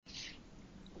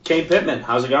Kane Pitman.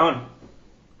 How's it going?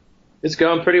 It's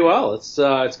going pretty well. It's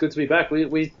good to be back.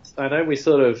 I know we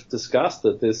sort of discussed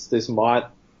that this might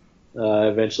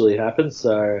eventually happen.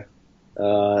 So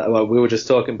we were just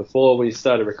talking before we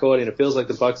started recording. It feels like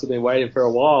the Bucks have been waiting for a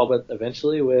while, but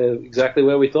eventually we're exactly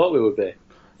where we thought we would be.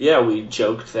 Yeah, we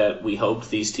joked that we hoped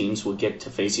these teams would get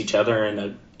to face each other in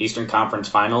the Eastern Conference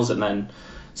Finals, and then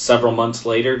several months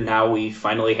later, now we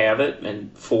finally have it,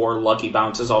 and 4 lucky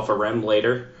bounces off a rim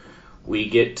later, we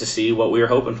get to see what we were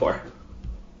hoping for.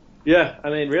 Yeah, I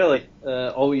mean, really,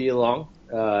 all year long,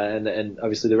 and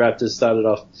obviously the Raptors started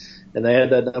off, and they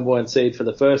had that number 1 seed for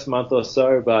the first month or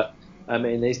so, but, I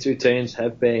mean, these two teams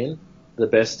have been the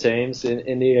best teams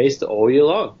in the East all year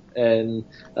long. And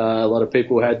a lot of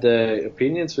people had their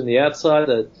opinions from the outside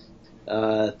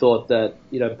that thought that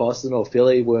Boston or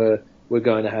Philly were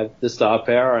going to have the star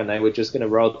power and they were just going to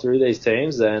roll through these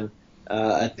teams. And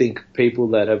I think people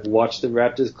that have watched the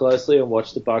Raptors closely and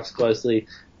watched the Bucks closely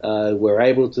were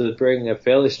able to bring a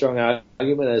fairly strong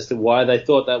argument as to why they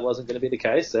thought that wasn't going to be the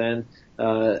case. And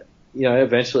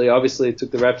eventually, obviously, it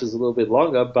took the Raptors a little bit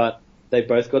longer, but they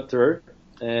both got through.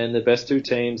 And the best two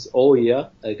teams all year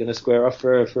are going to square off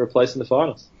for a place in the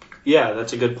finals. Yeah,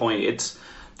 that's a good point. It's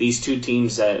these two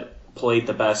teams that played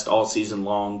the best all season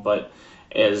long, but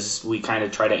as we kind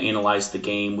of try to analyze the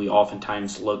game, we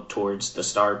oftentimes look towards the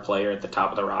star player at the top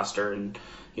of the roster and,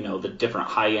 the different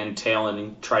high-end talent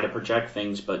and try to project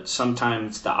things, but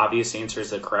sometimes the obvious answer is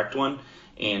the correct one,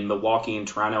 and Milwaukee and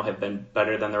Toronto have been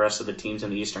better than the rest of the teams in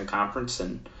the Eastern Conference,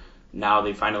 and now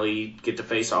they finally get to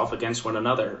face off against one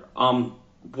another.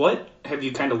 What have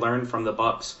you kind of learned from the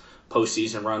Bucks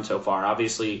postseason run so far?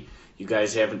 Obviously, you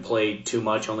guys haven't played too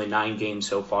much, only 9 games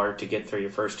so far to get through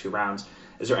your first 2 rounds.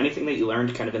 Is there anything that you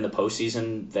learned kind of in the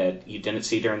postseason that you didn't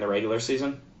see during the regular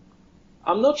season?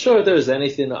 I'm not sure if there was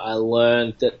anything that I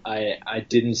learned that I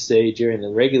didn't see during the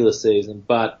regular season,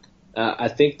 but I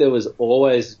think there was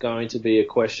always going to be a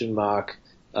question mark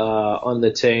on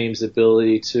the team's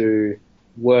ability to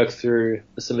work through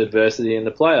some adversity in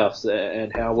the playoffs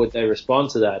and how would they respond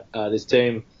to that. This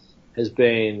team has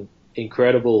been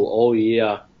incredible all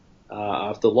year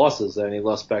after losses. They only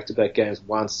lost back-to-back games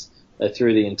once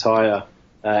through the entire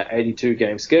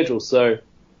 82-game schedule. So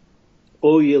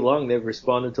all year long they've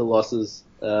responded to losses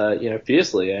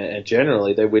fiercely, and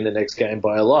generally they win the next game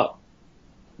by a lot.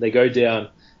 They go down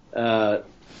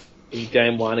in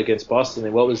game 1 against Boston,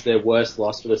 and what was their worst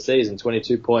loss for the season?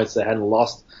 22 points. They hadn't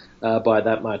lost by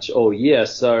that much all year.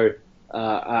 So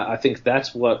I think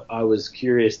that's what I was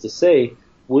curious to see.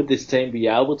 Would this team be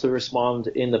able to respond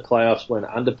in the playoffs when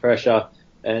under pressure?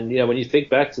 And, when you think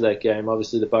back to that game,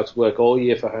 obviously the Bucks work all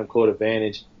year for home court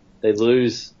advantage. They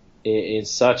lose in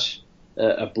such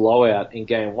a blowout in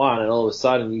game 1, and all of a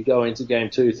sudden you go into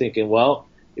game 2 thinking, well,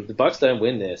 if the Bucks don't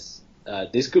win this,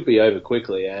 this could be over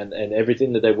quickly, and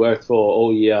everything that they worked for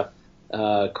all year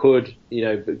could,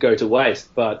 go to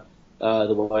waste. But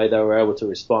the way they were able to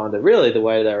respond, and really the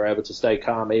way they were able to stay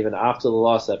calm even after the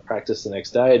loss at practice the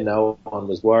next day. No one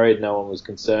was worried, no one was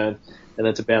concerned, and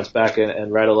then to bounce back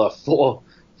and rattle off four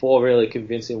really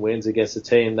convincing wins against a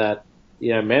team that,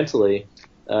 mentally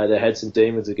they had some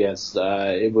demons against.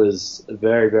 It was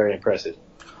very, very impressive.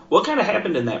 What kind of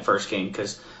happened in that first game?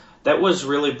 Because that was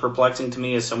really perplexing to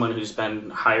me as someone who's been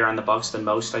higher on the Bucks than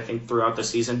most, I think, throughout the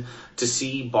season. To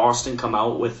see Boston come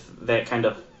out with that kind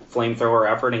of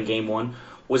flamethrower effort in game 1.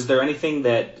 Was there anything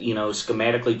that,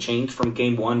 schematically changed from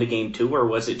game 1 to game 2, or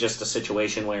was it just a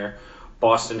situation where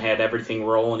Boston had everything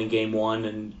rolling in game 1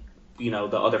 and,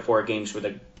 the other 4 games were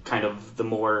the kind of the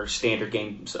more standard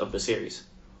games of the series?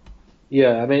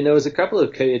 Yeah, I mean, there was a couple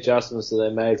of key adjustments that they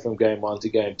made from game 1 to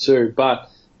game 2, but,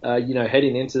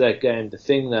 heading into that game, the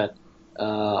thing that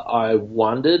I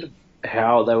wondered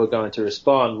how they were going to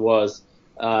respond was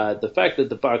the fact that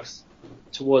the Bucks,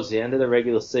 towards the end of the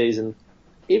regular season,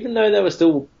 even though they were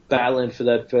still battling for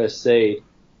that first seed,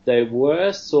 they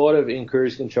were sort of in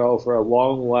cruise control for a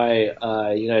long way,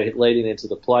 leading into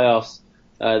the playoffs.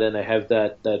 Then they have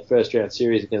that first round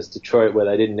series against Detroit where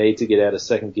they didn't need to get out of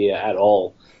second gear at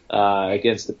all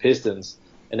against the Pistons.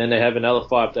 And then they have another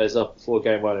 5 days off before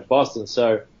game 1 in Boston.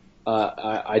 So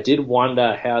I did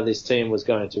wonder how this team was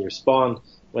going to respond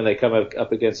when they come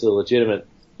up against a legitimate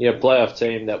playoff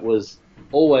team that was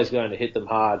always going to hit them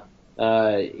hard,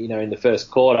 in the first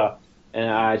quarter. And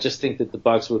I just think that the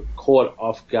Bucks were caught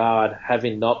off guard,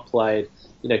 having not played,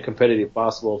 competitive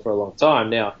basketball for a long time.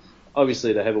 Now,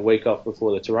 obviously, they have a week off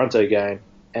before the Toronto game,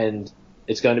 and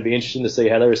it's going to be interesting to see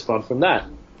how they respond from that.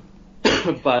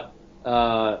 But,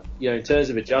 in terms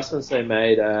of adjustments they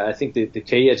made, I think the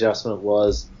key adjustment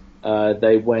was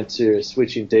they went to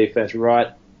switching defense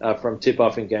right from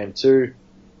tip-off in game 2.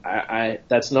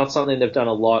 that's not something they've done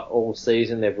a lot all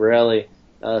season. They've rarely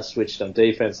switched on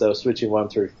defense. They were switching 1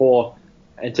 through 4.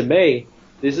 And to me,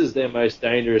 this is their most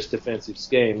dangerous defensive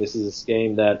scheme. This is a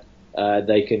scheme that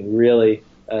they can really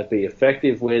be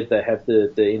effective with. They have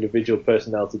the individual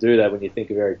personnel to do that. When you think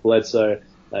of Eric Bledsoe,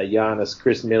 Giannis,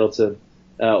 Chris Middleton,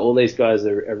 all these guys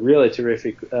are really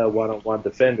terrific one-on-one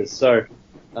defenders. So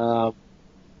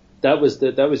that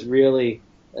was really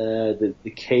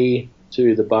the key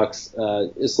to the Bucks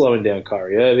is slowing down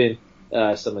Kyrie Irving.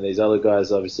 Some of these other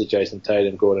guys, obviously Jason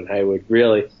Tatum, Gordon Hayward,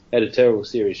 really had a terrible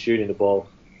series shooting the ball.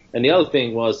 And the other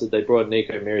thing was that they brought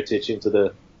Niko Mirotic into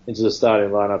the starting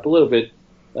lineup, a little bit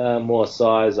more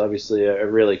size, obviously a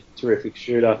really terrific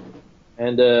shooter,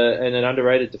 and an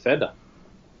underrated defender.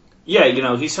 Yeah,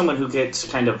 he's someone who gets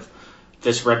kind of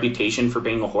this reputation for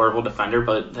being a horrible defender,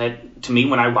 but that, to me,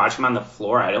 when I watch him on the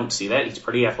floor, I don't see that. He's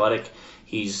pretty athletic.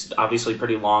 He's obviously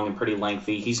pretty long and pretty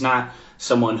lengthy. He's not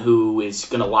someone who is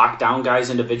going to lock down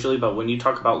guys individually, but when you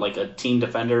talk about like a team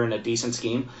defender in a decent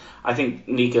scheme, I think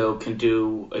Nico can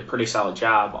do a pretty solid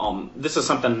job. This is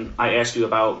something I asked you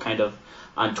about kind of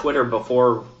on Twitter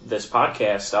before this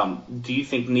podcast. Do you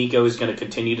think Nico is going to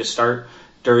continue to start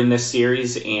during this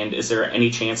series, and is there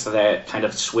any chance that kind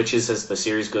of switches as the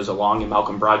series goes along and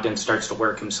Malcolm Brogdon starts to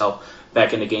work himself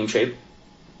back into game shape?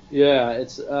 Yeah,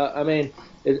 it's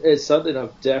something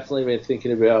I've definitely been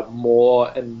thinking about more,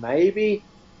 and maybe,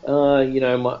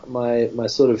 my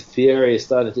sort of theory is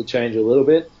starting to change a little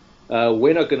bit.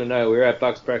 We're not going to know. We're at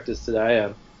Bucks practice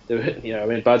today.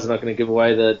 Bud's not going to give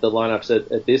away the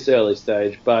lineups at this early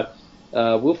stage, but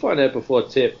we'll find out before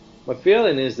tip. My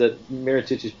feeling is that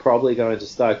Mirotic is probably going to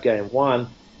start game 1.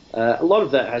 A lot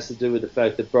of that has to do with the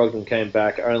fact that Brogdon came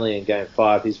back only in game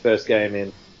 5, his first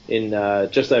game in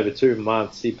just over 2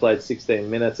 months. He played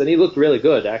 16 minutes, and he looked really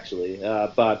good, actually.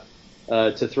 But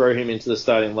to throw him into the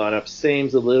starting lineup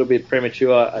seems a little bit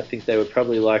premature. I think they would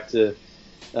probably like to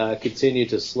continue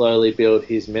to slowly build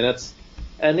his minutes.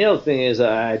 And the other thing is,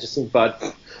 I just think Bud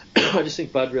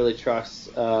really trusts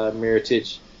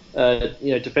Mirotic,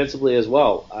 defensively as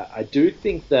well. I do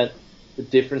think that the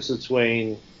difference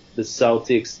between the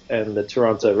Celtics and the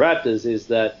Toronto Raptors is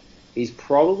that he's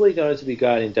probably going to be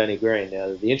guarding Danny Green.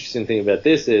 Now, the interesting thing about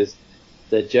this is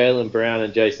that Jaylen Brown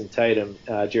and Jason Tatum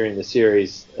during the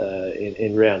series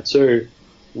in round 2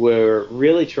 were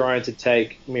really trying to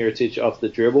take Mirotic off the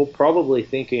dribble, probably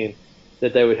thinking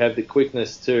that they would have the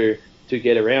quickness to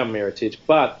get around Mirotic.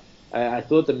 But I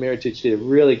thought that Mirotic did a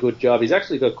really good job. He's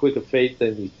actually got quicker feet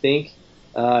than you think.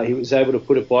 He was able to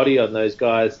put a body on those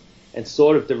guys and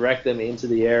sort of direct them into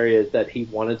the area that he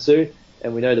wanted to.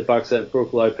 And we know the Bucks have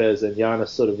Brook Lopez and Giannis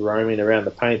sort of roaming around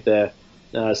the paint there.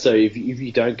 So if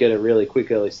you don't get a really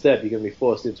quick early step, you're going to be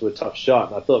forced into a tough shot.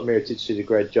 And I thought Mirotic did a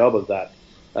great job of that.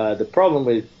 The problem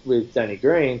with Danny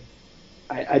Green,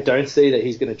 I don't see that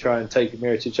he's going to try and take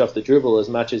Mirotic off the dribble as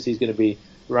much as he's going to be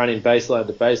running baseline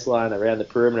to baseline around the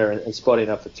perimeter and spotting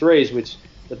up for threes, which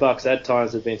the Bucks at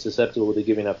times have been susceptible to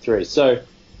giving up threes. So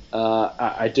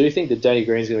I do think that Danny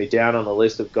Green's going to be down on the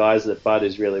list of guys that Bud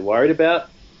is really worried about.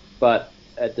 But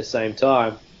at the same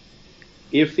time,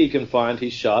 if he can find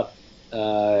his shot,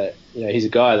 he's a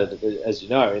guy that, as you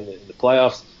know, in the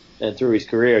playoffs and through his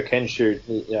career, can shoot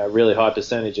a really high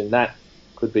percentage, and that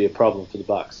could be a problem for the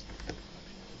Bucks.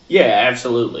 Yeah,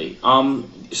 absolutely.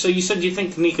 So you said you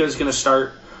think Nico's going to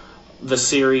start the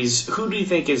series. Who do you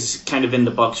think is kind of in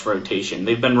the Bucks rotation?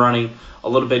 They've been running a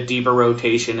little bit deeper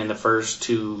rotation in the first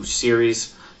 2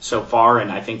 series so far,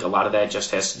 and I think a lot of that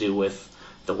just has to do with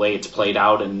the way it's played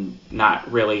out and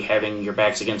not really having your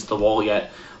backs against the wall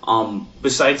yet.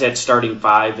 Besides that starting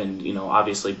 5, and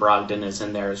obviously Brogdon is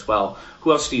in there as well,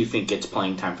 who else do you think gets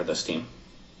playing time for this team?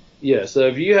 Yeah, so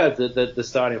if you have the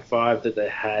starting 5 that they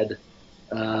had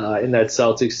in that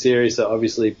Celtics series, so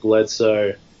obviously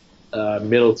Bledsoe,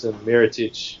 Middleton,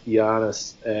 Mirotic,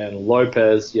 Giannis, and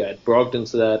Lopez, you add Brogdon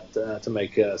to that to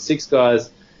make 6 guys.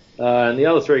 And the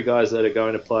other 3 guys that are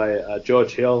going to play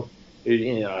George Hill, who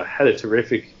had a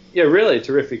terrific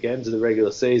end to the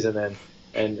regular season,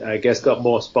 and I guess got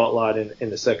more spotlight in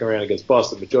the second round against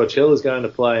Boston. But George Hill is going to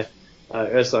play.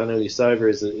 Ersan Ilyasova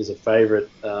is a favorite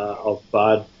of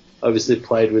Bud. Obviously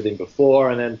played with him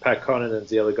before, and then Pat Connaughton's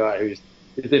the other guy who's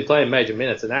been playing major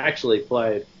minutes and actually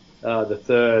played the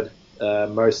 3rd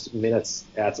most minutes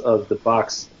out of the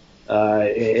Bucks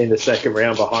in the second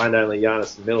round, behind only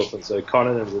Giannis and Middleton. So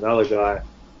Connaughton's another guy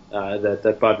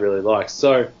that Bud really likes.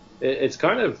 So it's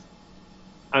kind of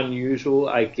unusual,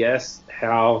 I guess,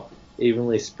 how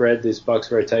evenly spread this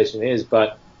Bucks rotation is,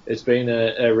 but it's been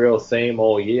a real theme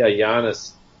all year.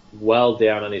 Giannis well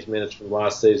down on his minutes from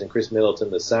last season, Chris Middleton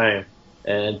the same.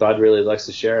 and Bud really likes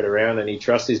to share it around, and he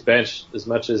trusts his bench as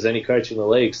much as any coach in the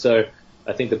league. So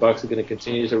I think the Bucks are going to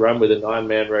continue to run with a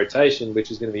 9-man rotation,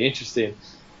 which is going to be interesting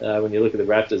when you look at the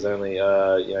Raptors only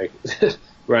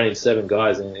running 7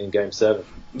 guys in Game 7.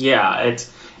 Yeah,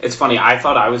 it's funny. I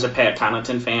thought I was a Pat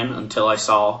Connaughton fan until I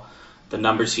saw the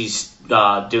numbers he's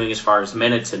doing as far as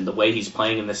minutes and the way he's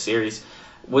playing in this series.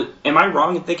 Am I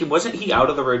wrong in thinking, wasn't he out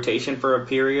of the rotation for a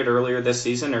period earlier this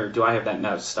season, or do I have that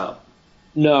messed up?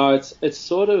 No,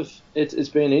 it's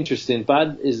been interesting.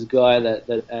 Bud is a guy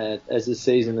that as the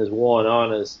season has worn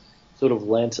on has sort of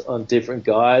lent on different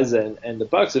guys, and the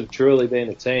Bucks have truly been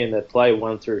a team that play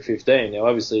 1 through 15. Now,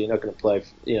 obviously, you're not going to play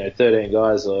 13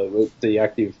 guys or the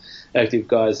active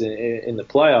guys in the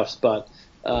playoffs, but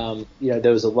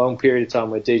there was a long period of time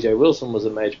where DJ Wilson was a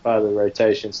major part of the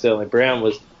rotation. Sterling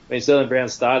Brown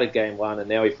started Game 1, and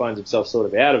now he finds himself sort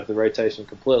of out of the rotation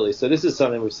completely. So this is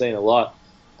something we've seen a lot.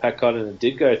 Pat Connaughton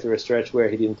did go through a stretch where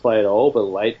he didn't play at all, but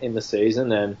late in the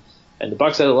season, and the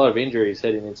Bucks had a lot of injuries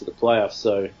heading into the playoffs.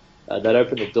 So that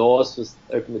opened the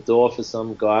door for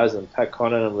some guys, and Pat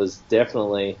Connaughton was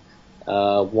definitely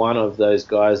one of those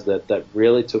guys that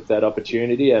really took that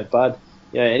opportunity. And Bud,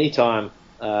 anytime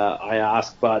I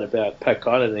ask Bud about Pat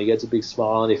Connaughton, he gets a big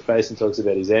smile on his face and talks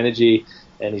about his energy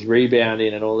and his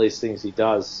rebounding and all these things he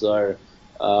does. So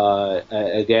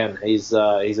again, he's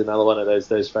another one of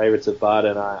those favourites of Bud,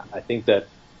 and I think that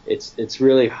it's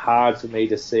really hard for me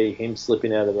to see him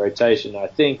slipping out of the rotation. I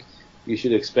think you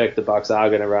should expect the Bucks are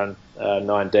going to run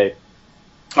 9 deep.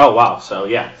 Oh wow! So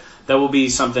yeah, that will be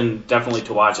something definitely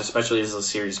to watch, especially as the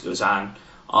series goes on.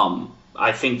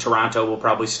 I think Toronto will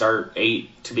probably start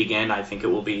 8 to begin. I think it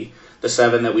will be the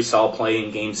 7 that we saw play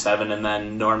in Game 7, and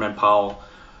then Norman Powell.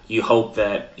 You hope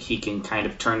that he can kind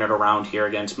of turn it around here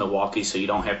against Milwaukee, so you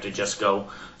don't have to just go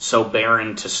so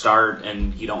barren to start,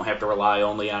 and you don't have to rely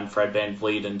only on Fred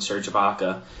VanVleet and Serge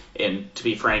Ibaka. And to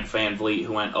be frank, VanVleet,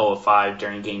 who went 0 of 5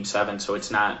 during Game 7, so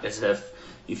it's not as if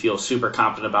you feel super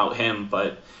confident about him,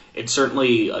 but it's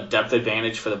certainly a depth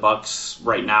advantage for the Bucks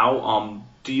right now.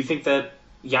 Do you think that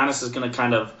Giannis is going to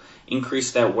kind of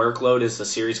increase that workload as the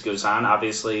series goes on?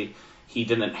 Obviously, he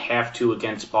didn't have to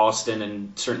against Boston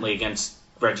and certainly against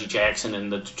Reggie Jackson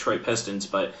and the Detroit Pistons,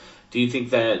 but do you think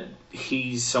that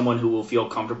he's someone who will feel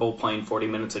comfortable playing 40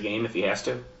 minutes a game if he has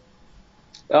to?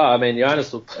 Oh, I mean,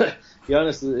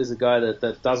 Giannis is a guy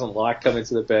that doesn't like coming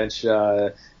to the bench.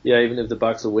 Even if the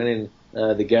Bucks are winning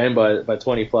the game by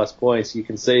 20 plus points, you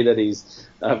can see that he's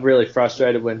really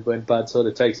frustrated when Bud sort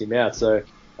of takes him out. So,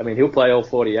 I mean, he'll play all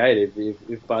 48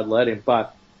 if Bud let him.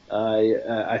 But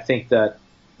I think that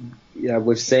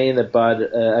we've seen that Bud,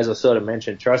 as I sort of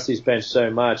mentioned, trusts his bench so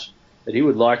much that he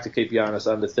would like to keep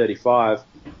Giannis under 35.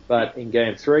 But in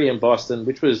Game 3 in Boston,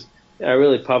 which was a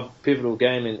really pivotal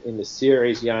game in the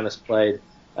series, Giannis played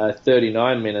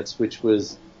 39 minutes, which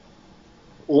was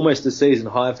almost a season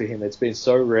high for him. It's been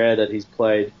so rare that he's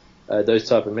played those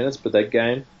type of minutes, but that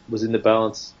game was in the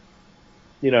balance,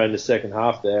 in the second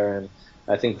half there. And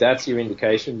I think that's your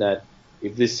indication that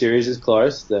if this series is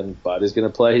close, then Bud is going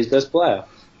to play his best player.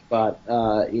 But,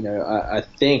 I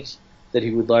think that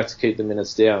he would like to keep the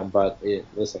minutes down. But,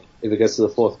 listen, if it gets to the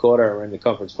fourth quarter or in the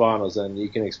conference finals, then you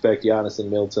can expect Giannis and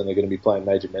Middleton are going to be playing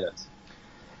major minutes.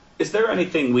 Is there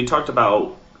anything, we talked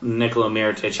about Nikola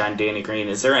Mirotic on Danny Green,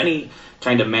 is there any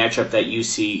kind of matchup that you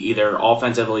see either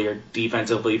offensively or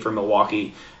defensively for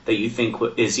Milwaukee that you think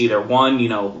is either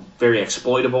one, very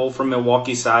exploitable from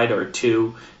Milwaukee's side, or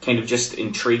two, kind of just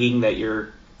intriguing that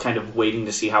you're kind of waiting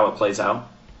to see how it plays out?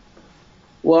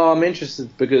 Well, I'm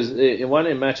interested because one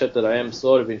matchup that I am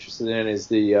sort of interested in is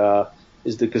the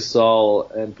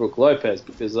Gasol and Brook Lopez,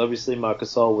 because obviously Marc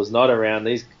Gasol was not around.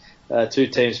 These two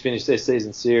teams finished their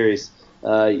season series,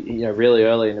 really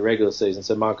early in the regular season,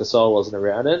 so Marc Gasol wasn't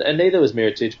around, and neither was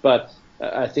Mirotic. But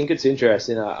I think it's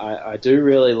interesting. I do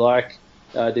really like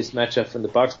this matchup from the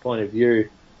Bucks' point of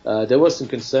view. There was some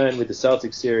concern with the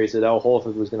Celtics series that Al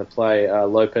Horford was going to play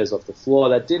Lopez off the floor.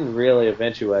 That didn't really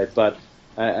eventuate, but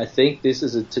I think this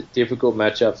is a difficult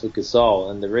matchup for Gasol,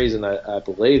 and the reason I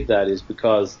believe that is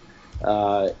because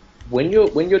when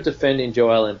you're defending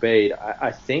Joel Embiid,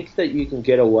 I think that you can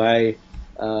get away.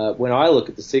 When I look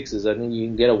at the Sixers, I think you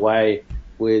can get away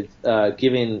with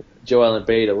giving Joel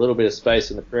Embiid a little bit of space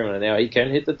in the perimeter. Now, he can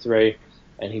hit the three,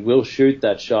 and he will shoot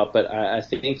that shot, but I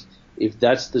think if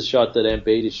that's the shot that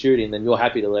Embiid is shooting, then you're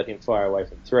happy to let him fire away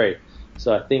from three.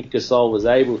 So I think Gasol was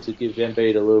able to give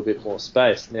Embiid a little bit more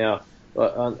space. Now,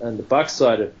 on the Bucks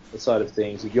side of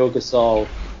things, if you're Gasol,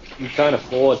 you can't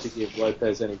afford to give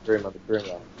Lopez any room on the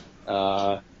perimeter.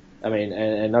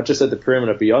 And not just at the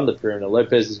perimeter, beyond the perimeter.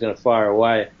 Lopez is going to fire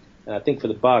away, and I think for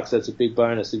the Bucks, that's a big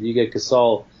bonus. If you get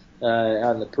Gasol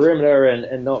on the perimeter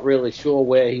and not really sure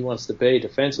where he wants to be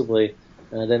defensively,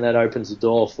 then that opens the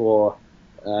door for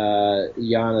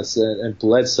Giannis and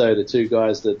Bledsoe, the two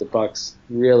guys that the Bucks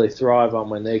really thrive on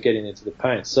when they're getting into the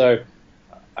paint. So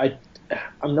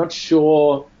I'm not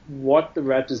sure what the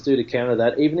Raptors do to counter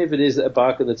that. Even if it is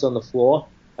Ibaka that's on the floor,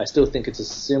 I still think it's a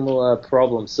similar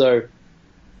problem. So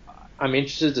I'm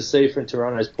interested to see from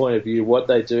Toronto's point of view what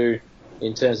they do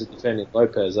in terms of defending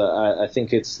Lopez. I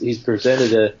think he's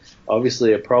presented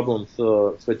obviously a problem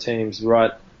for teams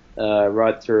right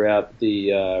throughout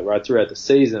the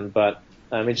season, but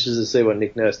I'm interested to see what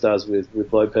Nick Nurse does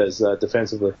with Lopez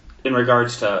defensively. In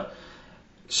regards to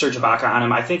Serge Ibaka on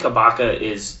him, I think Ibaka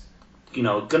is,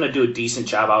 going to do a decent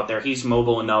job out there. He's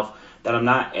mobile enough that I'm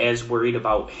not as worried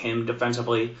about him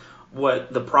defensively.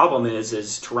 What the problem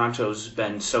is Toronto's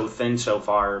been so thin so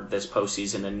far this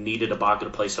postseason and needed Ibaka to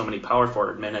play so many power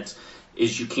forward minutes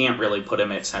is you can't really put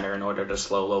him at center in order to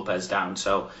slow Lopez down.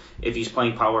 So if he's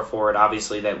playing power forward,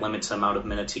 obviously that limits the amount of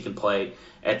minutes he can play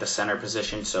at the center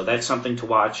position. So that's something to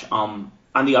watch. On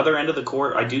the other end of the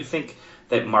court, I do think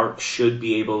that Mark should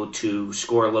be able to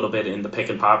score a little bit in the pick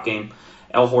and pop game.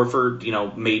 Al Horford,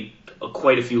 made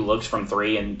quite a few looks from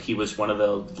three, and he was one of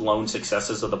the lone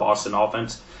successes of the Boston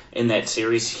offense in that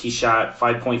series. He shot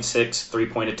 5.6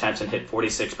 three-point attempts and hit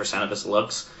 46% of his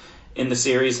looks in the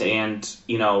series, and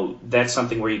that's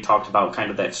something where you talked about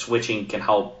kind of that switching can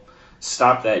help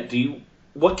stop that.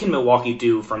 What can Milwaukee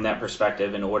do from that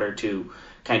perspective in order to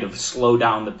kind of slow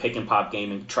down the pick and pop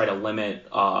game and try to limit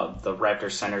the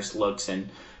Raptors center's looks and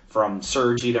from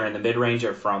Serge either in the mid range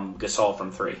or from Gasol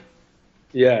from three?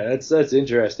 Yeah, that's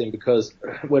interesting because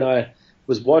when I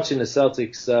was watching the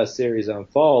Celtics series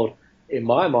unfold, in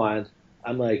my mind,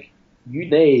 I'm like, you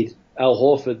need Al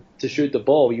Horford to shoot the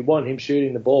ball. You want him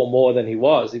shooting the ball more than he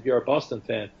was if you're a Boston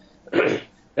fan.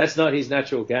 That's not his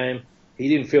natural game. He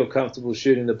didn't feel comfortable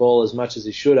shooting the ball as much as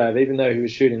he should have, even though he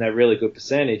was shooting that really good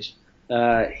percentage.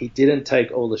 He didn't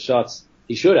take all the shots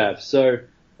he should have. So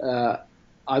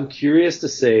I'm curious to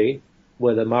see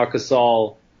whether Marc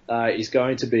Gasol is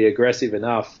going to be aggressive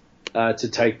enough to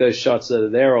take those shots that are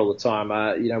there all the time.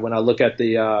 When I look at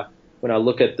the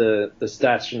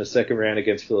stats from the second round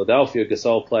against Philadelphia,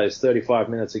 Gasol plays 35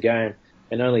 minutes a game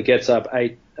and only gets up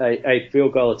eight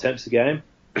field goal attempts a game.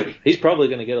 He's probably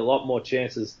going to get a lot more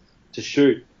chances to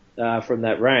shoot from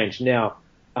that range. Now,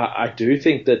 I do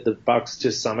think that the Bucks,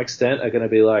 to some extent, are going to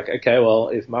be like, okay, well,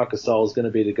 if Marc Gasol is going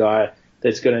to be the guy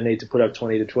that's going to need to put up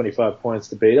 20 to 25 points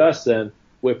to beat us, then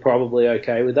we're probably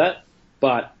okay with that.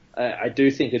 But I do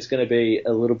think it's going to be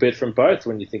a little bit from both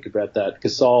when you think about that.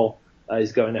 Gasol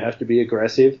is going to have to be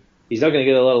aggressive. He's not going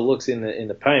to get a lot of looks in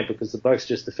the paint because the Bucks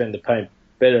just defend the paint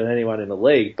better than anyone in the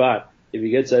league. But if he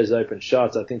gets those open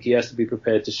shots, I think he has to be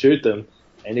prepared to shoot them.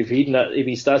 And if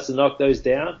he starts to knock those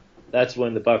down, that's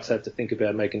when the Bucks have to think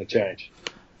about making a change.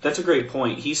 That's a great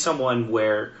point. He's someone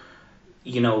where,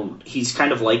 he's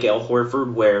kind of like Al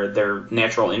Horford, where their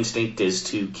natural instinct is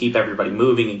to keep everybody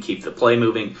moving and keep the play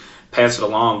moving, pass it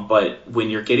along. But when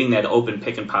you're getting that open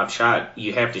pick and pop shot,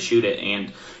 you have to shoot it.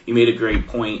 And you made a great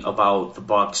point about the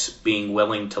Bucks being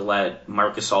willing to let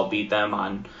Marc Gasol beat them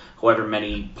on however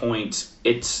many points.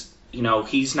 It's,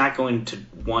 he's not going to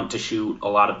want to shoot a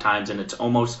lot of times, and it's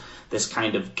almost this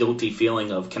kind of guilty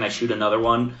feeling of, can I shoot another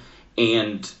one?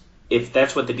 And if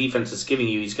that's what the defense is giving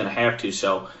you, he's going to have to.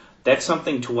 So that's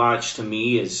something to watch to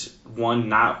me is, one,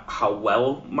 not how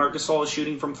well Marc Gasol is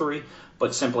shooting from three,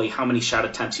 but simply how many shot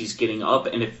attempts he's getting up,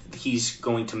 and if he's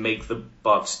going to make the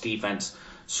Bucks defense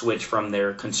switch from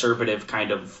their conservative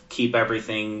kind of keep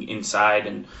everything inside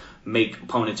and make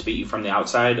opponents beat you from the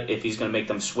outside, if he's going to make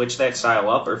them switch that style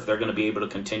up, or if they're going to be able to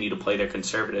continue to play their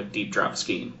conservative deep drop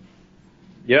scheme.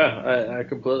 Yeah, I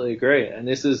completely agree. And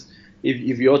this is,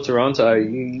 if you're Toronto,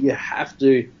 you have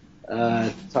to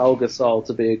tell Gasol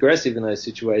to be aggressive in those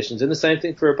situations. And the same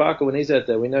thing for Ibaka when he's out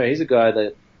there. We know he's a guy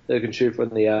that can shoot from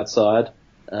the outside.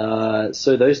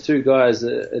 So those two guys,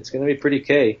 it's going to be pretty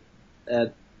key.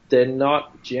 They're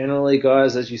not generally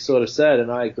guys, as you sort of said,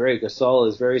 and I agree, Gasol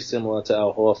is very similar to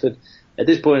Al Horford. At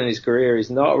this point in his career,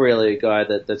 he's not really a guy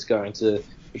that's going to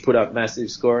put up massive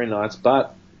scoring nights,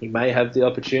 but he may have the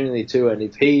opportunity to, and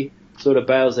if he sort of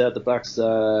bails out the Bucks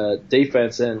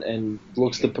defense and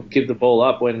looks to give the ball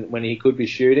up when he could be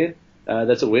shooting,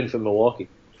 that's a win for Milwaukee.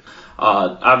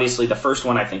 Obviously, the first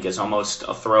one I think is almost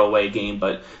a throwaway game,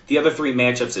 but the other three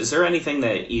matchups, is there anything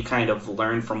that you kind of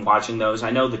learned from watching those?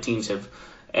 I know the teams have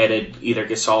added either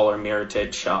Gasol or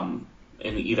Mirotic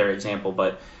in either example,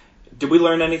 but did we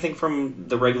learn anything from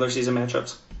the regular season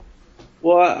matchups?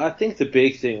 Well, I think the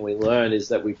big thing we learned is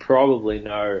that we probably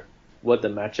know what the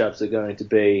matchups are going to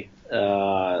be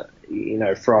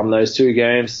from those two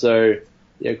games. So,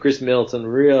 Chris Middleton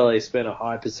really spent a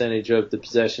high percentage of the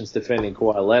possessions defending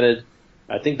Kawhi Leonard.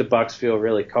 I think the Bucks feel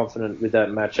really confident with that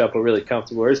matchup, or really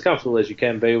comfortable, or as comfortable as you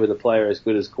can be with a player as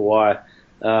good as Kawhi.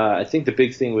 I think the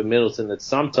big thing with Middleton that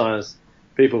sometimes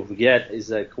people forget is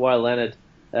that Kawhi Leonard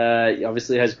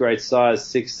obviously has great size,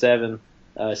 6'7",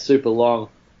 super long,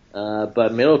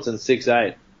 but Middleton's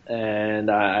 6'8". And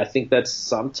I think that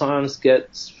sometimes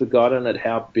gets forgotten at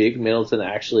how big Middleton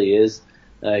actually is.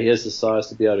 He has the size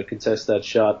to be able to contest that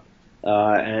shot,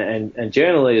 and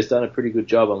generally has done a pretty good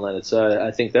job on Leonard. So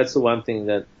I think that's the one thing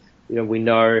that we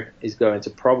know is going to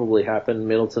probably happen,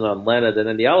 Middleton on Leonard. And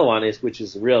then the other one is, which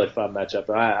is a really fun matchup.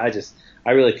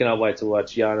 I really cannot wait to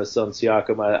watch Giannis on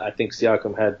Siakam. I think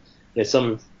Siakam had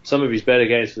some of his better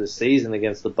games for the season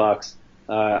against the Bucks.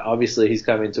 Obviously, he's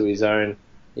come into his own,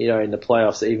 in the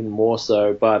playoffs even more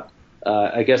so. But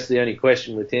I guess the only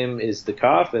question with him is the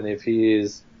calf, and if he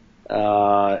is,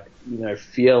 feeling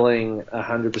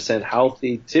 100%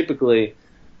 healthy. Typically,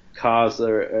 calves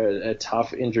are a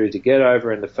tough injury to get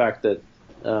over, and the fact that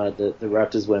the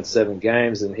Raptors went 7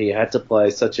 games and he had to play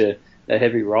such a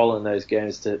heavy role in those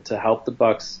games to help the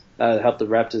Bucks, help the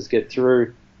Raptors get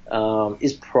through,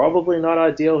 is probably not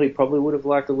ideal. He probably would have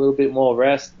liked a little bit more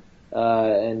rest.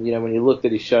 And when you look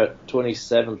that he shot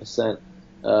 27%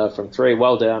 from 3,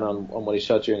 well down on what he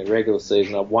shot during the regular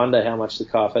season, I wonder how much the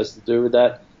calf has to do with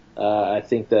that. I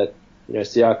think that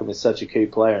Siakam is such a key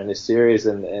player in this series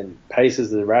and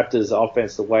paces the Raptors'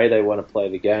 offense the way they want to play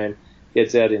the game,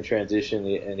 gets out in transition,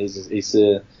 and he's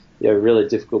a really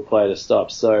difficult player to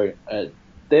stop. So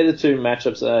they're the two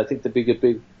matchups. I think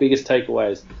the biggest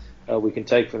takeaways we can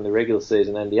take from the regular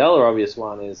season. And the other obvious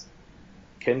one is,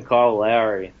 can Kyle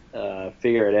Lowry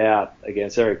figure it out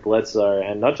against Eric Bledsoe,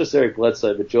 and not just Eric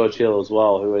Bledsoe, but George Hill as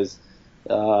well, who has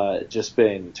just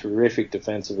been terrific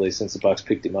defensively since the Bucks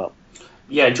picked him up.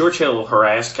 Yeah, George Hill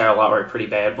harassed Kyle Lowry pretty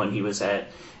bad when he was at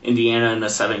Indiana in the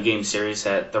 7-game series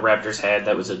that the Raptors had.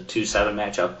 That was a 2-7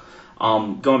 matchup.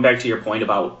 Going back to your point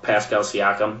about Pascal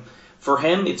Siakam, for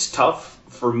him it's tough,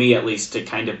 for me at least, to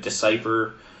kind of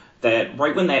decipher that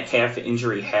right when that calf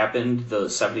injury happened, the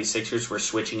 76ers were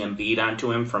switching Embiid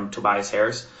onto him from Tobias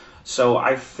Harris. So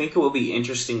I think it will be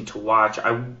interesting to watch.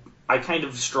 I kind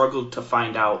of struggled to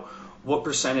find out what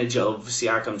percentage of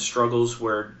Siakam's struggles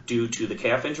were due to the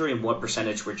calf injury and what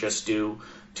percentage were just due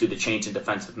to the change in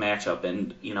defensive matchup.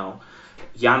 And,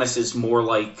 Giannis is more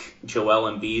like Joel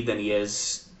Embiid than he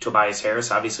is Tobias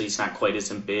Harris. Obviously, he's not quite as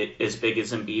big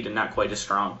as Embiid and not quite as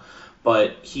strong,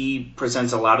 but he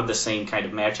presents a lot of the same kind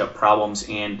of matchup problems.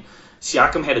 And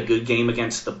Siakam had a good game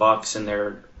against the Bucks in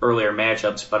their earlier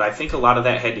matchups, but I think a lot of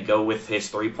that had to go with his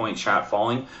three-point shot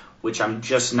falling, which I'm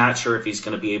just not sure if he's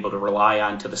going to be able to rely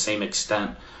on to the same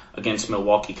extent against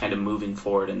Milwaukee kind of moving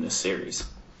forward in this series.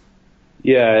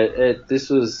 Yeah, this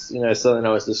was something I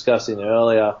was discussing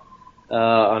earlier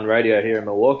on radio here in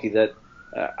Milwaukee, that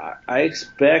I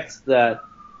expect that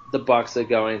the Bucks are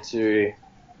going to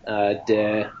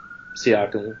dare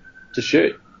Siakam to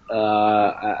shoot.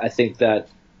 I think that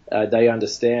they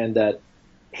understand that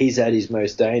he's at his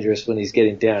most dangerous when he's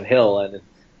getting downhill, and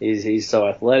he's so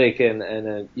athletic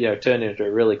and turned into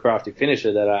a really crafty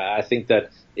finisher that I think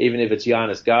that even if it's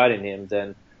Giannis guarding him,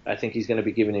 then I think he's going to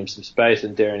be giving him some space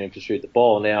and daring him to shoot the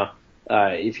ball. Now,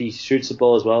 if he shoots the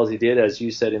ball as well as he did, as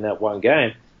you said, in that one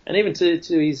game, and even to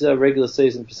his regular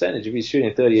season percentage, if he's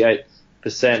shooting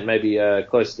 38%, maybe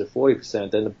closer to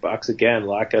 40%, then the Bucks, again,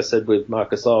 like I said with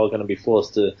Marc Gasol, are going to be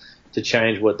forced to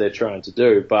change what they're trying to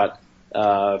do. But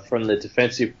from the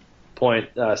defensive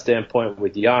standpoint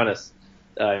with Giannis,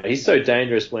 he's so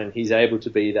dangerous when he's able to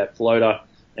be that floater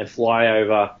and fly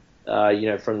over,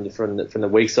 from the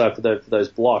weak side for those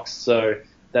blocks. So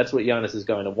that's what Giannis is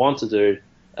going to want to do.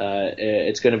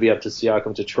 It's going to be up to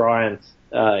Siakam to try and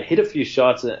hit a few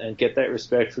shots and get that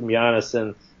respect from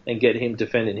Giannis and get him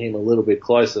defending him a little bit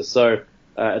closer. So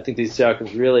I think this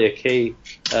Siakam's really a key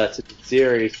to the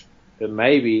series, but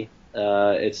maybe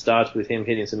it starts with him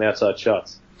hitting some outside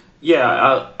shots.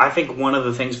 Yeah, I think one of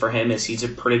the things for him is he's a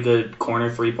pretty good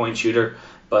corner three-point shooter,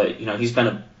 but he's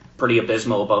been pretty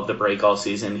abysmal above the break all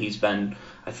season. He's been,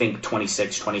 I think,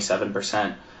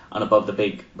 27% on above the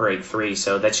big break three.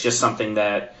 So that's just something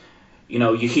that,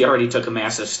 he already took a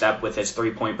massive step with his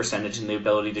three-point percentage and the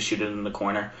ability to shoot it in the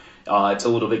corner. It's a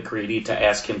little bit greedy to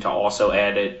ask him to also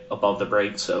add it above the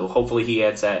break. So hopefully he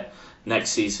adds that next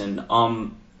season.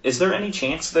 Is there any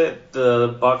chance that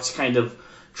the Bucks kind of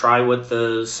try what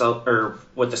the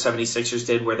 76ers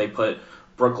did, where they put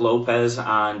Brook Lopez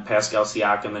on Pascal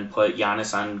Siakam and put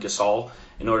Giannis on Gasol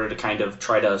in order to kind of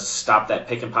try to stop that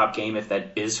pick and pop game if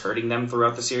that is hurting them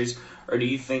throughout the series? or do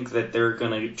you think that they're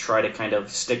going to try to kind of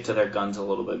stick to their guns a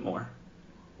little bit more?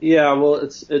 Yeah, well,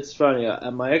 it's funny.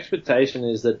 My expectation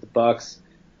is that the Bucks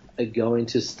are going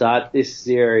to start this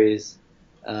series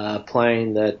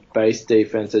playing that base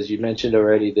defense, as you mentioned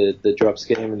already, the drop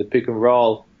scheme and the pick and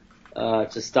roll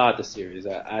to start the series.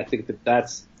 I think that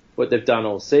that's what they've done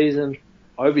all season.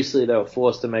 Obviously, they were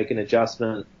forced to make an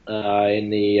adjustment in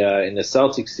the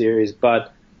Celtics series,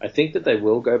 but I think that they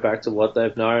will go back to what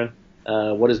they've known,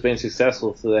 what has been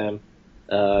successful for them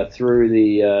through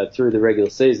the regular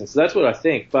season. So that's what I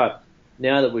think. But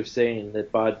now that we've seen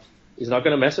that Bud is not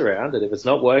going to mess around, that if it's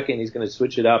not working, he's going to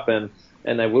switch it up, and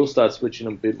they will start switching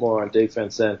a bit more on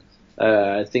defense. And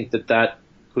I think that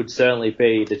could certainly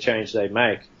be the change they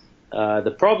make.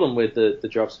 The problem with the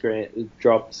drop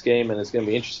scheme, and it's going to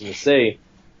be interesting to see,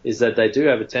 is that they do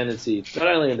have a tendency, not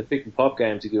only in the pick and pop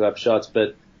game, to give up shots,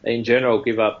 but in general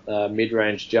give up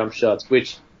mid-range jump shots,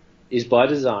 which is by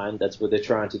design. That's what they're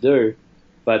trying to do.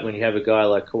 But when you have a guy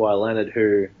like Kawhi Leonard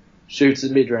who shoots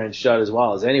a mid-range shot as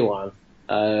well as anyone,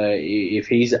 if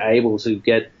he's able to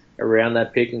get around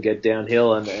that pick and get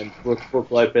downhill, and Brook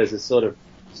Lopez is sort of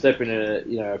stepping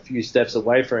a few steps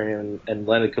away from him, and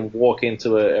Leonard can walk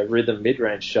into a rhythm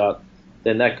mid-range shot,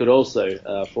 then that could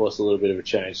also force a little bit of a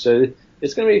change. So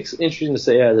it's going to be interesting to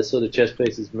see how the sort of chess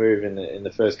pieces move in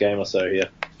the first game or so here.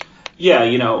 Yeah,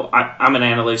 I'm an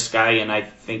analyst guy, and I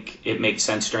think it makes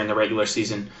sense during the regular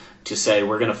season to say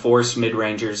we're going to force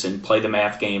mid-rangers and play the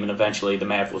math game, and eventually the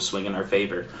math will swing in our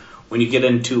favor. When you get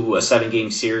into a 7-game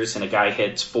series and a guy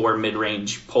hits 4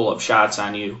 mid-range pull-up shots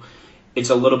on you, it's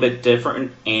a little bit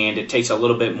different, and it takes a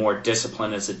little bit more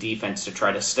discipline as a defense to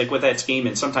try to stick with that scheme,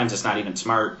 and sometimes it's not even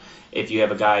smart if you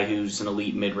have a guy who's an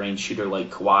elite mid-range shooter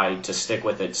like Kawhi to stick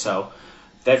with it. So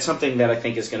that's something that I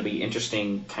think is going to be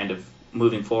interesting kind of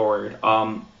moving forward.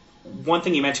 One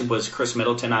thing you mentioned was Chris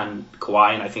Middleton on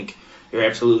Kawhi, and I think you're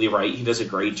absolutely right. He does a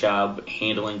great job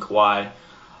handling Kawhi.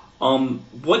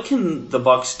 What can the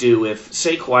Bucks do if,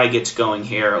 say, Kawhi gets going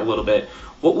here a little bit?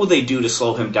 What will they do to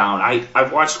slow him down?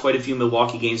 I've watched quite a few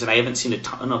Milwaukee games, and I haven't seen a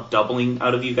ton of doubling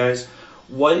out of you guys.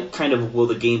 What kind of will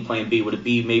the game plan be? Would it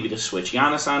be maybe to switch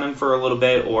Giannis on him for a little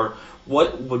bit, or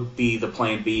what would be the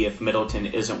plan B if Middleton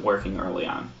isn't working early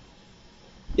on?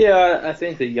 Yeah, I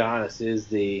think that Giannis is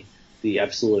the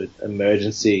absolute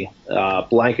emergency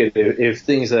blanket if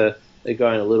things are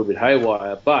going a little bit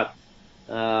haywire. But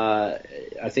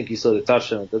I think you sort of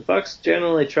touched on it. The Bucks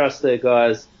generally trust their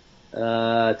guys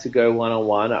to go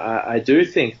one-on-one. I do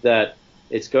think that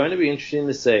it's going to be interesting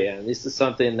to see, and this is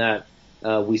something that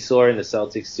we saw in the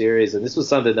Celtics series, and this was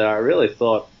something that I really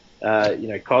thought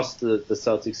cost the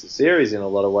Celtics the series in a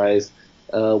lot of ways,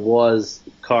 was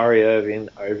Kyrie Irving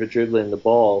over-dribbling the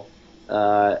ball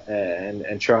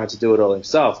and trying to do it all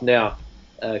himself. Now,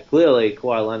 clearly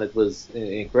Kawhi Leonard was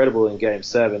incredible in Game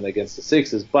 7 against the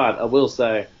Sixers, but I will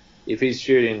say if he's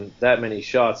shooting that many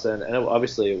shots, and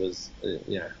obviously it was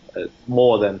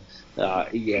more than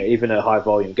even a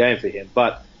high-volume game for him,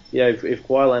 but if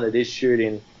Kawhi Leonard is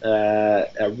shooting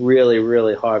a really,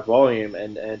 really high volume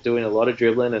and doing a lot of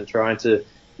dribbling and trying to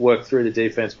work through the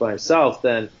defense by himself,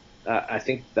 then I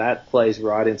think that plays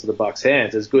right into the Bucks'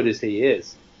 hands, as good as he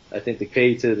is. I think the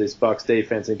key to this Bucks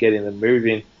defense and getting them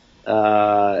moving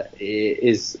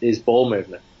is ball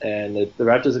movement. And the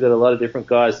Raptors have got a lot of different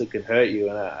guys that can hurt you,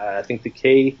 and I think the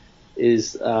key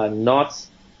is not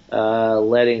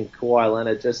letting Kawhi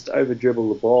Leonard just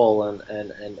over-dribble the ball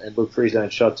and look for his own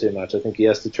shot too much. I think he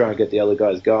has to try and get the other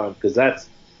guys going, because that's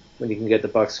when you can get the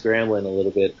Bucks scrambling a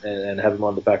little bit and have them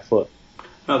on the back foot.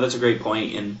 No, that's a great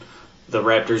point, and the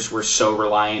Raptors were so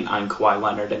reliant on Kawhi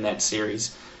Leonard in that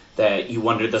series that you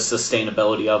wonder the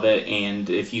sustainability of it, and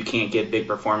if you can't get big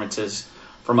performances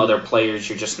from other players,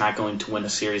 you're just not going to win a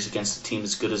series against a team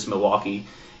as good as Milwaukee.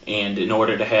 And in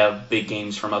order to have big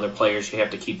games from other players, you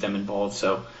have to keep them involved.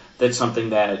 So that's something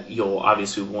that you'll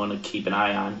obviously want to keep an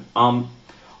eye on.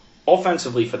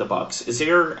 Offensively for the Bucks, is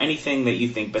there anything that you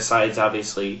think besides,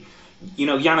 obviously,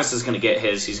 Giannis is going to get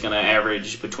his. He's going to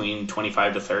average between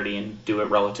 25 to 30 and do it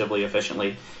relatively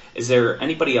efficiently. Is there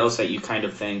anybody else that you kind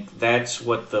of think that's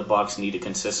what the Bucks need to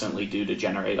consistently do to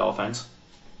generate offense?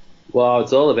 Well,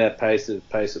 it's all about pace of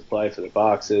play for the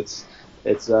Bucks. It's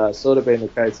sort of been the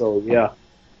case all year.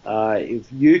 If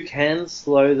you can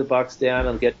slow the Bucks down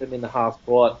and get them in the half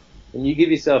court, then you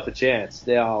give yourself a chance.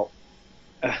 Now,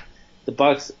 the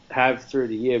Bucks have through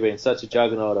the year been such a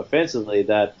juggernaut offensively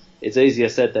that it's easier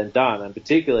said than done, and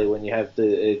particularly when you have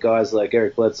the guys like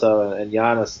Eric Bledsoe and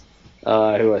Giannis,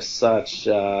 who are such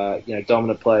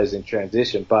dominant players in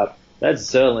transition. But that's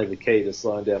certainly the key to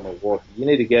slowing down Milwaukee. You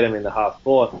need to get them in the half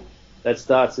court, that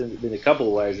starts in a couple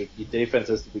of ways. Your defense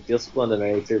has to be disciplined and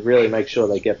they need to really make sure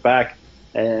they get back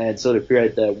and sort of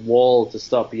create that wall to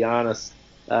stop Giannis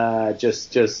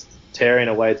just tearing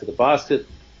away to the basket.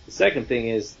 The second thing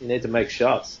is you need to make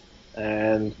shots.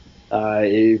 And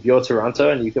if you're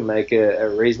Toronto and you can make a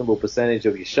reasonable percentage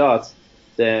of your shots,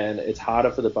 then it's harder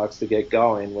for the Bucks to get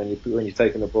going when you're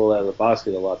taking the ball out of the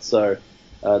basket a lot. So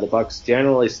the Bucks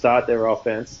generally start their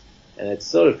offense, and it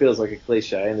sort of feels like a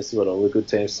cliche, and this is what all the good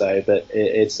teams say, but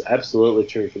it's absolutely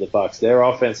true for the Bucks. Their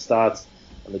offense starts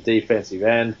on the defensive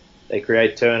end. They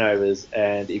create turnovers,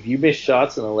 and if you miss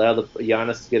shots and allow the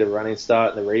Giannis to get a running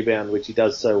start and the rebound, which he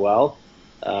does so well,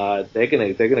 they're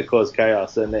gonna cause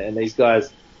chaos. And these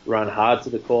guys run hard to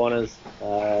the corners.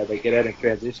 They get out in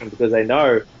transition because they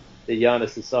know that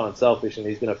Giannis is so unselfish and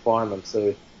he's going to find them.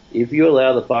 So if you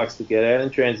allow the Bucks to get out in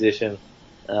transition,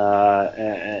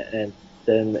 and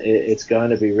then it's going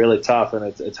to be really tough, and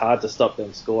it's hard to stop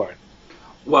them scoring.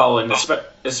 Well, and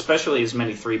especially as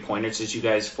many three-pointers as you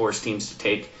guys force teams to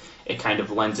take, it kind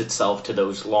of lends itself to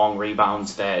those long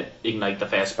rebounds that ignite the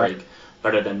fast break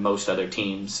better than most other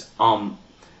teams.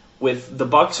 With the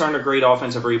Bucks aren't a great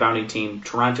offensive rebounding team,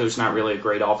 Toronto's not really a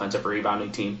great offensive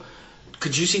rebounding team.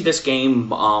 Could you see this game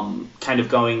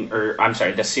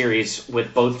the series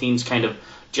with both teams kind of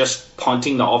just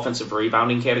punting the offensive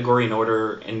rebounding category in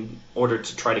order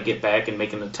to try to get back and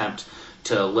make an attempt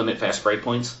to limit fast break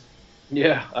points?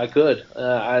 Yeah, I could.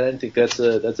 I don't think that's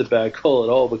a bad call at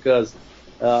all because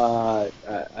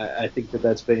I think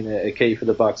that's been a key for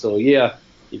the Bucks all year.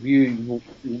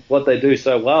 What they do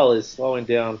so well is slowing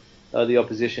down the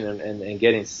opposition and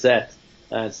getting set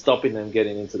and stopping them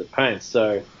getting into the paint.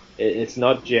 So it's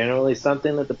not generally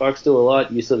something that the Bucks do a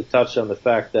lot. You sort of touched on the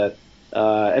fact that,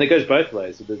 and it goes both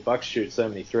ways. The Bucks shoot so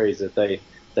many threes that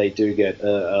they do get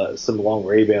some long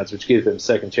rebounds, which gives them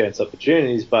second chance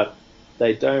opportunities, but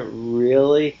they don't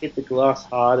really hit the glass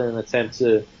hard in an attempt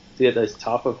to get those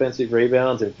tough offensive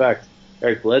rebounds. In fact,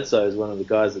 Eric Bledsoe is one of the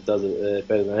guys that does it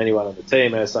better than anyone on the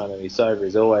team. Ersan Ilyasova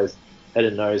is always head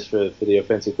and nose for the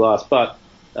offensive glass. But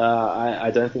I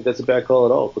don't think that's a bad call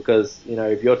at all because,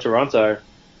 if you're Toronto,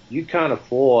 you can't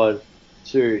afford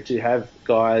to have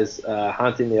guys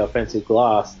hunting the offensive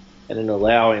glass and then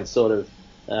allowing sort of,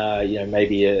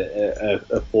 maybe a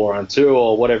 4-on-2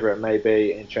 or whatever it may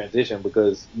be in transition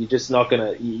because you're just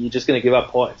gonna give up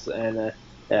points. And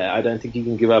I don't think you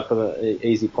can give up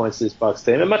easy points to this Bucks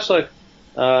team. And much like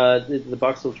the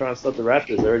Bucks will try and stop the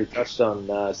Raptors. They already touched on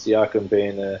Siakam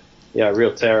being a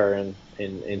real terror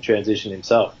in transition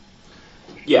himself.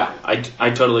 Yeah, I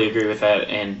totally agree with that,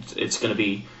 and it's going to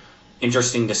be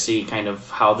interesting to see kind of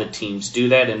how the teams do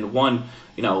that. And one,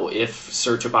 if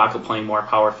Serge Ibaka playing more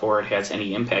power forward has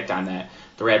any impact on that.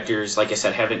 The Raptors, like I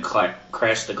said, haven't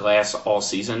crashed the glass all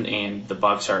season, and the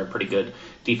Bucks are a pretty good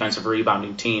defensive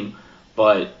rebounding team.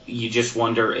 But you just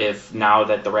wonder if now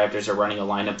that the Raptors are running a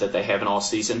lineup that they haven't all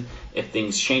season, if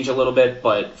things change a little bit.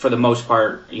 But for the most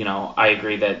part, I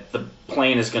agree that the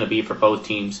plan is going to be for both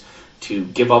teams to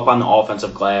give up on the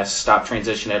offensive glass, stop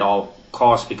transition at all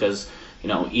costs because,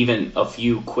 even a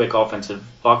few quick offensive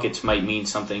buckets might mean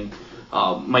something,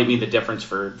 might mean the difference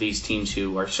for these teams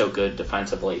who are so good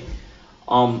defensively.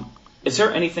 Is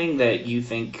there anything that you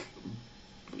think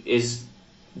is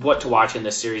what to watch in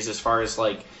this series as far as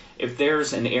if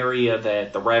there's an area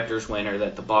that the Raptors win or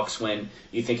that the Bucks win,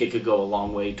 you think it could go a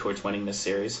long way towards winning this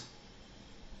series?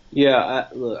 Yeah,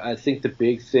 I think the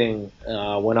big thing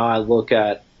when I look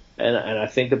at, and I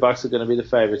think the Bucks are going to be the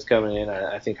favorites coming in.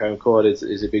 I think home court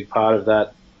is a big part of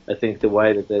that. I think the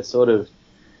way that they're sort of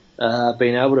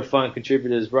being able to find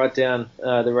contributors right down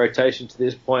the rotation to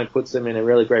this point puts them in a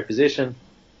really great position.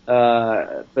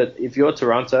 But if you're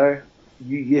Toronto,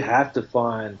 you have to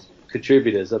find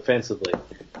contributors offensively.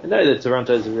 I know that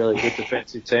Toronto's a really good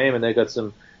defensive team and they've got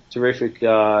some terrific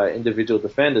individual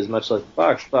defenders, much like the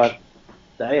Bucks, but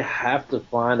they have to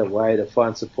find a way to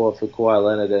find support for Kawhi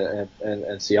Leonard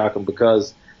and Siakam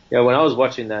because, when I was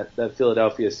watching that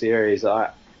Philadelphia series,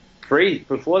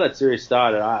 before that series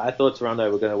started, I thought Toronto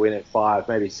were going to win at 5,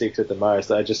 maybe 6 at the most.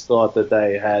 I just thought that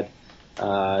they had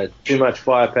too much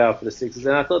firepower for the Sixers,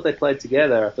 and I thought they played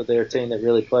together. I thought they were a team that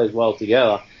really plays well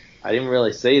together. I didn't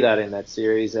really see that in that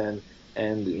series, and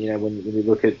when you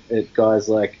look at guys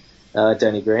like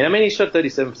Danny Green, I mean, he shot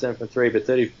 37% from 3, but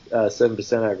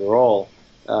 37% overall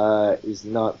is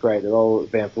not great at all.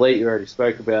 Van Vliet, you already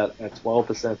spoke about,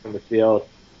 12% from the field.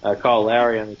 Kyle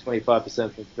Lowry only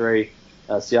 25% from 3.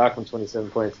 Siakam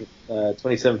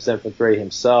 27% from 3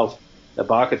 himself.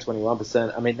 Ibaka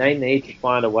 21%. I mean, they need to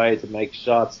find a way to make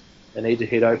shots. They need to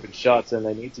hit open shots, and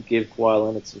they need to give Kawhi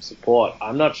Leonard some support.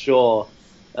 I'm not sure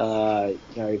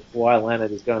if Kawhi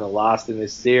Leonard is going to last in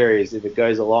this series, if it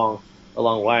goes a long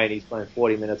way and he's playing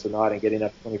 40 minutes a night and getting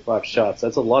up 25 shots,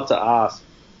 that's a lot to ask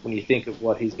when you think of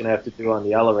what he's going to have to do on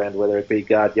the other end, whether it be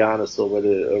guard Giannis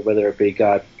or whether it be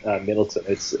guard Middleton.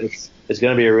 It's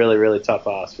going to be a really, really tough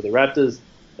ask for the Raptors.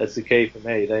 That's the key for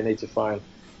me. They need to find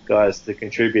guys to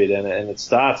contribute, and it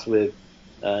starts with,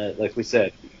 like we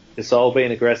said, Gasol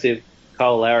being aggressive,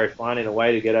 Kyle Lowry finding a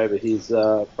way to get over his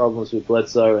problems with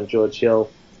Bledsoe and George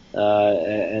Hill,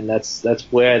 and that's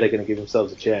where they're going to give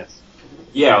themselves a chance.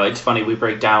 Yeah, it's funny. We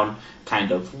break down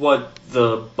kind of what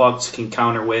the Bucks can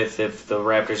counter with if the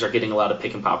Raptors are getting a lot of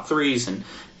pick and pop threes and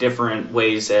different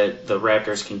ways that the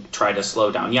Raptors can try to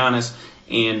slow down Giannis.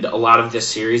 And a lot of this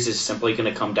series is simply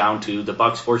going to come down to the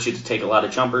Bucks force you to take a lot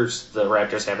of jumpers. The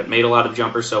Raptors haven't made a lot of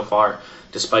jumpers so far,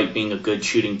 despite being a good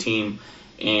shooting team.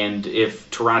 And if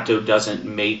Toronto doesn't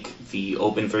make the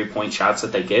open three-point shots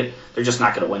that they get, they're just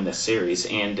not going to win this series.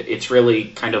 And it's really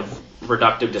kind of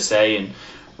reductive to say and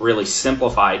really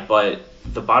simplified, but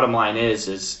the bottom line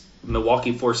is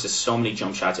Milwaukee forces so many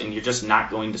jump shots, and you're just not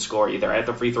going to score either at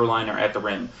the free throw line or at the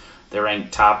rim. They're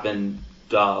ranked top in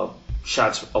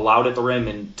shots allowed at the rim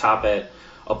and top at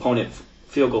opponent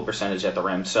field goal percentage at the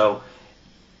rim. So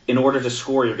in order to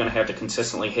score, you're going to have to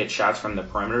consistently hit shots from the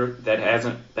perimeter. That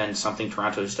hasn't been something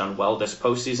Toronto's done well this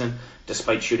postseason,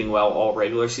 despite shooting well all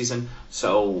regular season.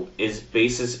 So as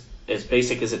basic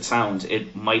as it sounds,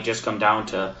 it might just come down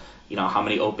to how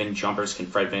many open jumpers can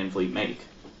Fred VanVleet make.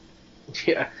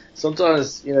 Yeah,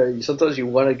 sometimes you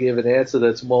want to give an answer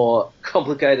that's more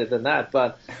complicated than that,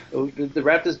 but the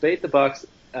Raptors beat the Bucks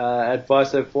at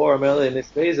 5-4 earlier in this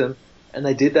season, and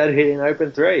they did that hitting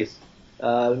open threes.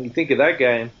 When you think of that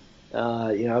game,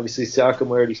 obviously Siakam,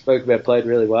 we already spoke about, played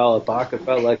really well. Barker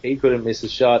felt like he couldn't miss a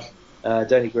shot.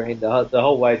 Danny Green, the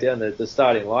whole way down the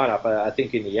starting lineup, I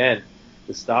think in the end,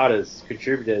 the starters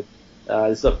contributed.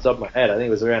 This is off the top of my head. I think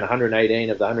it was around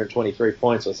 118 of the 123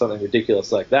 points or something ridiculous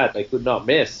like that. They could not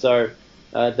miss. So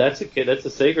that's a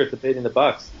secret to beating the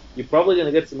Bucks. You're probably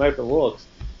going to get some open looks.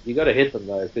 You got to hit them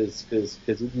though, because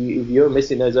if you're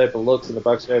missing those open looks and the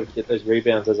Bucks are able to get those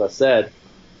rebounds, as I said,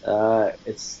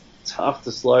 it's tough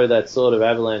to slow that sort of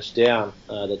avalanche down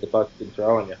that the Bucks can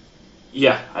throw on you.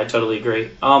 Yeah, I totally agree.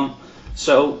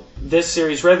 So this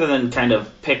series, rather than kind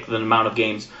of pick the amount of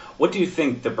games, what do you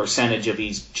think the percentage of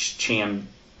each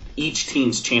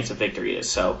team's chance of victory is?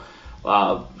 So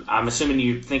I'm assuming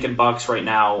you're thinking Bucks right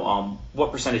now.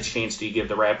 What percentage chance do you give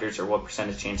the Raptors, or what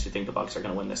percentage chance do you think the Bucks are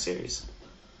going to win this series?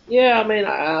 Yeah, I mean,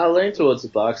 I lean towards the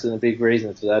Bucks, and a big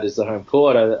reason for that is the home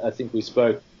court. I think we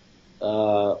spoke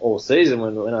all season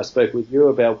when I spoke with you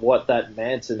about what that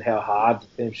meant and how hard the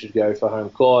team should go for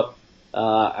home court.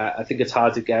 I think it's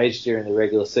hard to gauge during the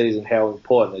regular season how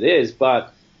important it is,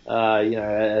 but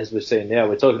as we've seen now,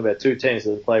 we're talking about two teams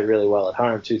that play really well at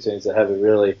home, two teams that have a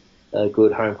really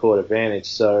good home court advantage.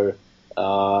 So,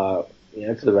 for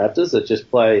the Raptors that just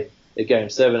play a Game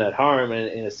 7 at home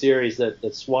and in a series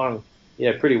that swung,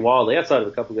 pretty wildly, outside of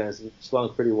a couple of games, it swung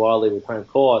pretty wildly with home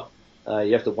court,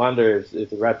 you have to wonder if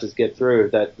the Raptors get through,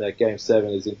 if that Game 7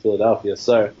 is in Philadelphia.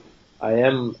 So, I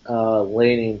am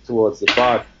leaning towards the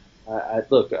Bucks.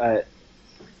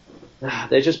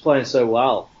 They're just playing so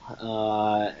well.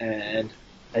 And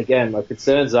again, my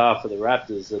concerns are for the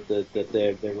Raptors that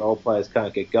their role players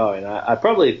can't get going. I'm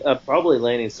probably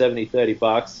leaning 70-30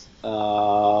 Bucks,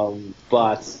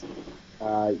 but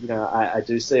I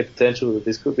do see a potential that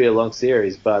this could be a long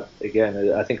series. But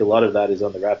again, I think a lot of that is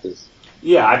on the Raptors.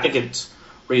 Yeah, I think it's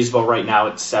reasonable right now.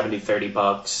 It's 70-30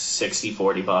 Bucks,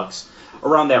 60-40 Bucks,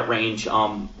 around that range.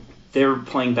 They're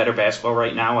playing better basketball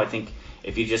right now. I think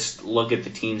if you just look at the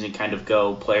teams and kind of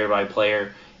go player by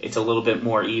player, it's a little bit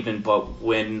more even. But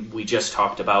when we just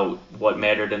talked about what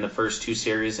mattered in the first two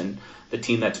series and the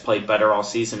team that's played better all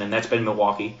season, and that's been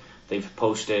Milwaukee. They've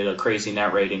posted a crazy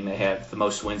net rating. They have the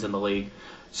most wins in the league.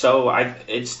 So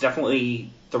it's definitely,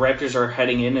 the Raptors are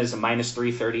heading in as a minus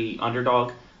 330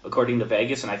 underdog, according to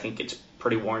Vegas, and I think it's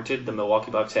pretty warranted. The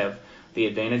Milwaukee Bucks have the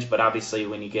advantage, but obviously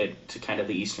when you get to kind of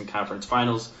the Eastern Conference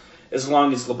Finals, as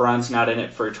long as LeBron's not in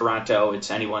it for Toronto,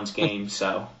 it's anyone's game.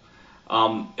 So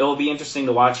it will be interesting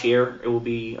to watch here. It will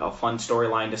be a fun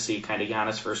storyline to see kind of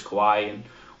Giannis versus Kawhi and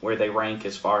where they rank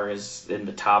as far as in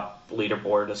the top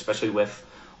leaderboard, especially with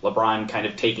LeBron kind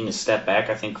of taking a step back.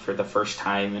 I think for the first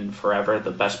time in forever,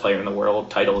 the best player in the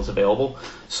world title is available.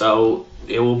 So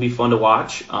it will be fun to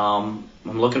watch. I'm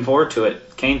looking forward to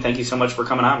it. Kane, thank you so much for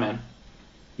coming on, man.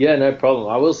 Yeah, no problem.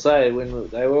 I will say,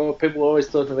 people were always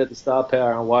talking about the star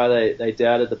power and why they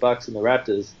doubted the Bucks and the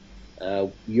Raptors.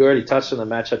 You already touched on the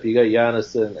matchup. You got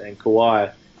Giannis and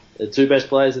Kawhi, the two best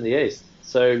players in the East.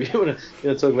 So if you want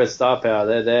to talk about star power,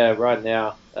 they're there right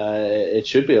now. It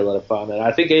should be a lot of fun, and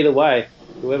I think either way,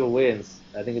 whoever wins,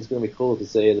 I think it's going to be cool to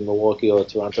see either Milwaukee or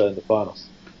Toronto in the finals.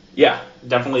 Yeah,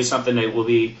 definitely something that will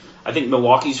be. I think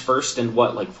Milwaukee's first in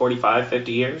like 45,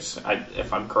 50 years,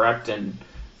 if I'm correct, and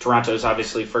Toronto's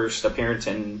obviously first appearance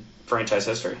in franchise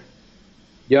history.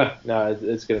 Yeah, no,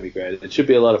 it's going to be great. It should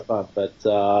be a lot of fun, but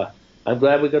I'm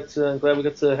glad we got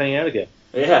to hang out again.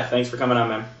 Yeah, thanks for coming on,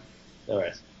 man. All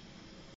right.